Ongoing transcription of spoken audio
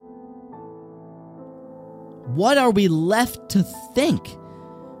What are we left to think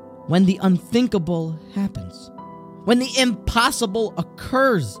when the unthinkable happens? When the impossible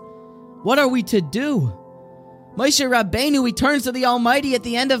occurs? What are we to do? Moshe Rabbeinu, he turns to the Almighty at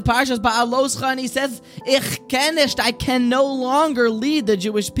the end of Parsha's Ba'aloscha and he says, Ich ken nicht, I can no longer lead the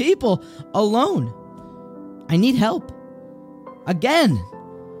Jewish people alone. I need help. Again,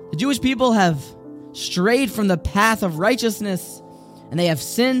 the Jewish people have strayed from the path of righteousness and they have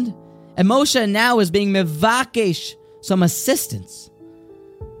sinned. And Moshe now is being mevakesh, some assistance.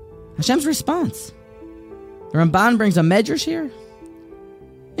 Hashem's response. The Ramban brings a medrash here.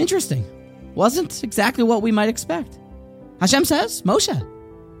 Interesting. Wasn't exactly what we might expect. Hashem says, Moshe,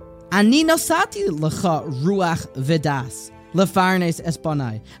 Ani nosati lecha ruach v'das lefarnes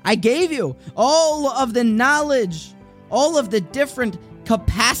espanai. I gave you all of the knowledge, all of the different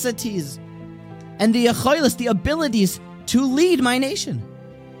capacities, and the achoilis, the abilities to lead my nation.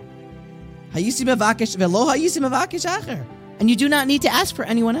 Hayisi mevakesh velo hayisi mevakesh acher. And you do not need to ask for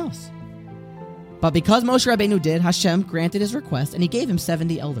anyone else. But because Moshe Rabbeinu did, Hashem granted his request, and he gave him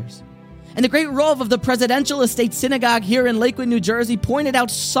 70 elders. And the great Rov of the Presidential Estate Synagogue here in Lakewood, New Jersey, pointed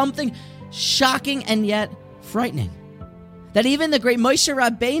out something shocking and yet frightening. That even the great Moshe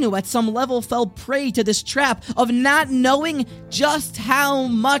Rabbeinu at some level fell prey to this trap of not knowing just how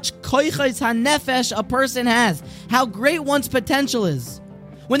much koiches hanefesh a person has, how great one's potential is.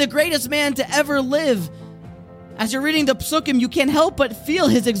 When the greatest man to ever live, as you're reading the psukim, you can't help but feel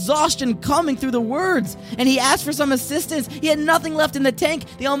his exhaustion coming through the words. And he asked for some assistance. He had nothing left in the tank.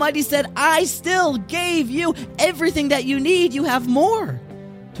 The Almighty said, I still gave you everything that you need. You have more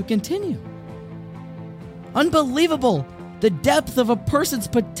to continue. Unbelievable. The depth of a person's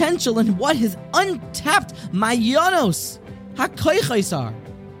potential and what his untapped mayanos, hakoichos are.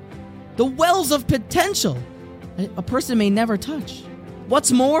 The wells of potential that a person may never touch.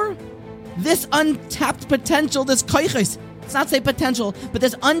 What's more? This untapped potential, this koiches, let's not say potential, but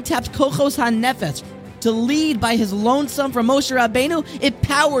this untapped kochos hanefesh, to lead by his lonesome from Moshe Rabbeinu, it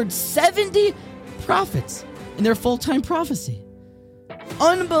powered 70 prophets in their full-time prophecy.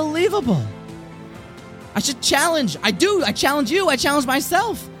 Unbelievable. I challenge you, I challenge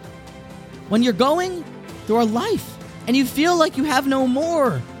myself. When you're going through a life and you feel like you have no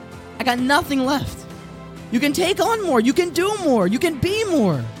more, I got nothing left. You can take on more, you can do more, you can be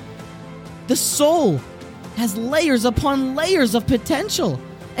more. The soul has layers upon layers of potential,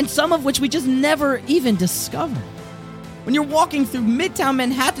 and some of which we just never even discover. When you're walking through Midtown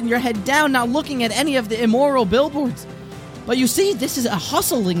Manhattan, your head down, not looking at any of the immoral billboards, but you see this is a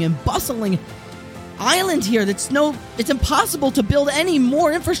hustling and bustling island here. It's impossible to build any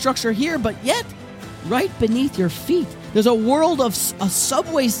more infrastructure here, but yet, right beneath your feet, there's a world of a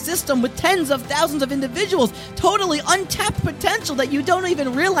subway system with tens of thousands of individuals, totally untapped potential that you don't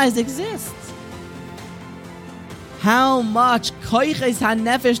even realize exists. How much koiches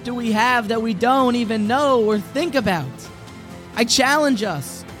hanefesh do we have that we don't even know or think about? I challenge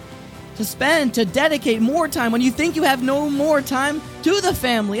us to dedicate more time. When you think you have no more time, to the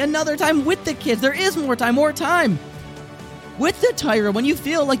family, another time with the kids. There is more time with the Torah. When you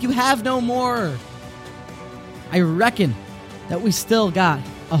feel like you have no more, I reckon that we still got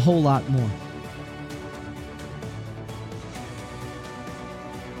a whole lot more.